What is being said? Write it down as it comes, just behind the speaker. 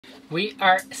We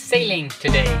are sailing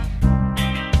today.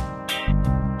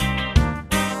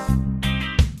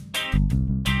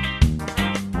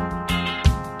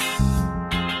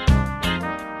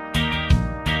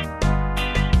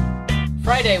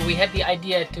 Friday we had the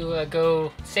idea to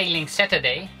go sailing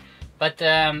Saturday, but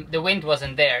the wind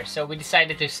wasn't there, so we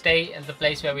decided to stay at the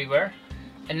place where we were.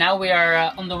 And now we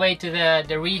are on the way to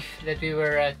the reef that we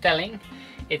were telling.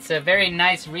 It's a very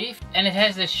nice reef and it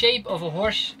has the shape of a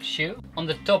horseshoe. On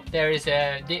the top there is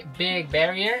a big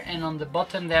barrier and on the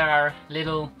bottom there are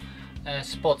little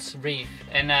spots, reef.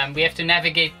 And we have to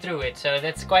navigate through it, so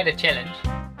that's quite a challenge.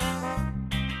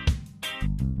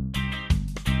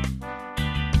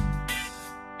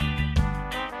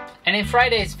 And in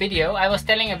Friday's video I was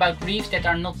telling about reefs that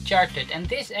are not charted, and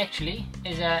this actually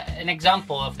is an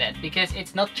example of that, because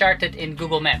it's not charted in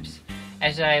Google Maps,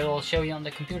 as I will show you on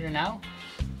the computer now.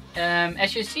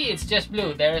 As you see, it's just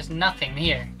blue, there is nothing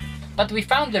here. But we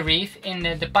found the reef in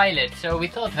the pilot, so we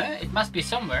thought, it must be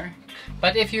somewhere.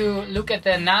 But if you look at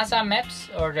the NASA maps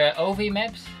or the OV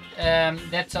maps,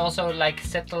 that's also like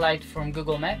satellite from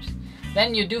Google Maps,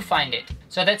 then you do find it.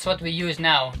 So that's what we use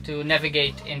now to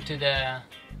navigate into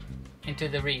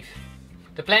the reef.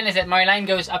 The plan is that Marjolein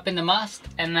goes up in the mast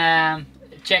and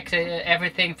checks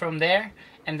everything from there,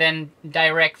 and then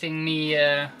directing me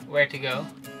where to go.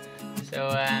 So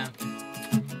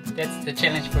that's the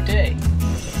challenge for today.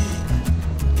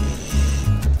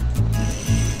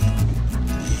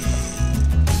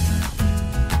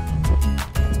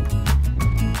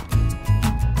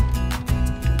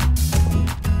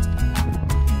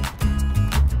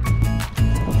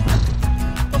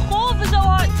 De golven zo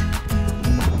hard.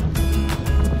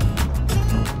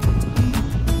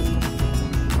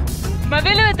 Maar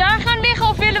willen we daar gaan liggen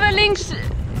of willen we links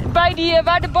bij die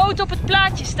waar de boten op het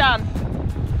plaatje staan?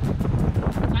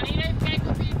 Gaan hier even kijken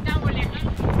of je in het touw wil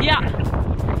liggen? Ja.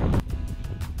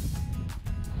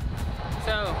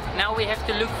 So now we have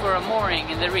to look for a mooring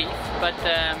in the reef, but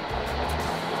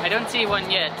I don't see one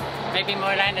yet. Maybe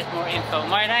Marjolein has more info.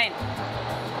 Marjolein,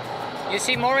 you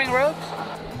see mooring ropes?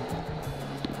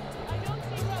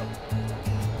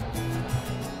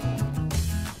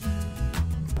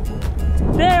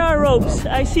 There are ropes.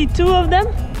 I see 2 of them.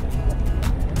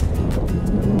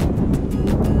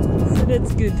 So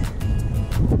that's good.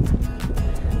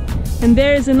 And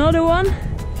there is another one.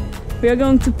 We are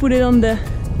going to put it on the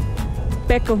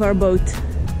back of our boat.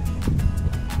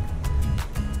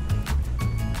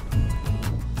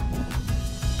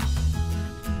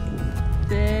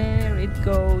 There it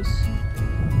goes.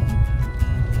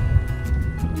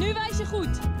 Nu wijs je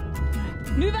goed.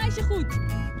 Nu wijs je goed.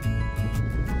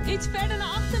 Iets verder naar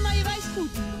achter, maar je wijst goed.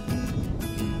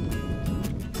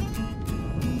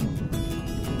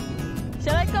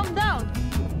 Shall I come down?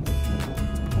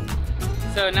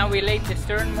 So now we laid the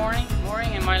stern mooring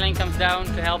and Marjolein comes down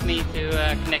to help me to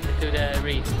connect it to the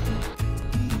reef.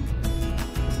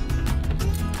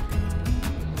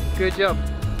 Good job.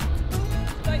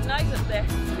 It's quite nice up there.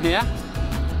 Yeah?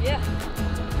 Yeah.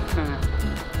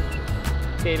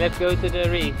 Okay, let's go to the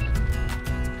reef.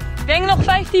 Ik denk nog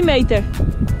 15 meter.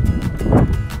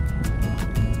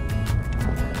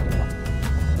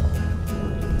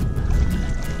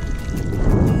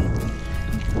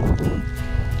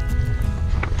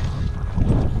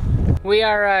 We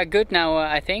are good now,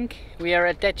 I think. We are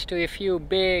attached to a few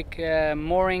big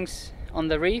moorings on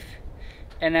the reef,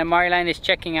 and Marjolein is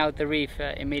checking out the reef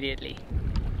immediately.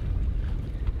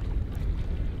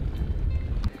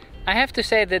 I have to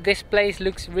say that this place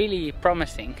looks really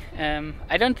promising.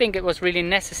 I don't think it was really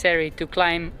necessary to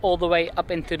climb all the way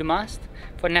up into the mast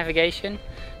for navigation,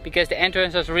 because the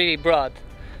entrance was really broad.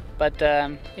 But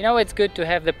you know, it's good to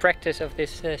have the practice of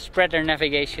this spreader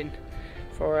navigation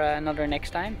for another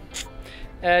next time.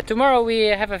 Tomorrow we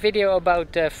have a video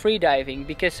about freediving,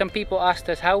 because some people asked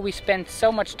us how we spend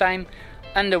so much time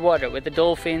underwater with the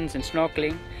dolphins and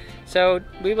snorkeling. So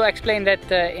we will explain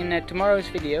that in tomorrow's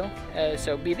video,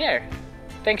 so be there.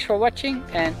 Thanks for watching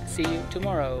and see you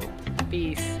tomorrow.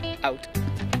 Peace out.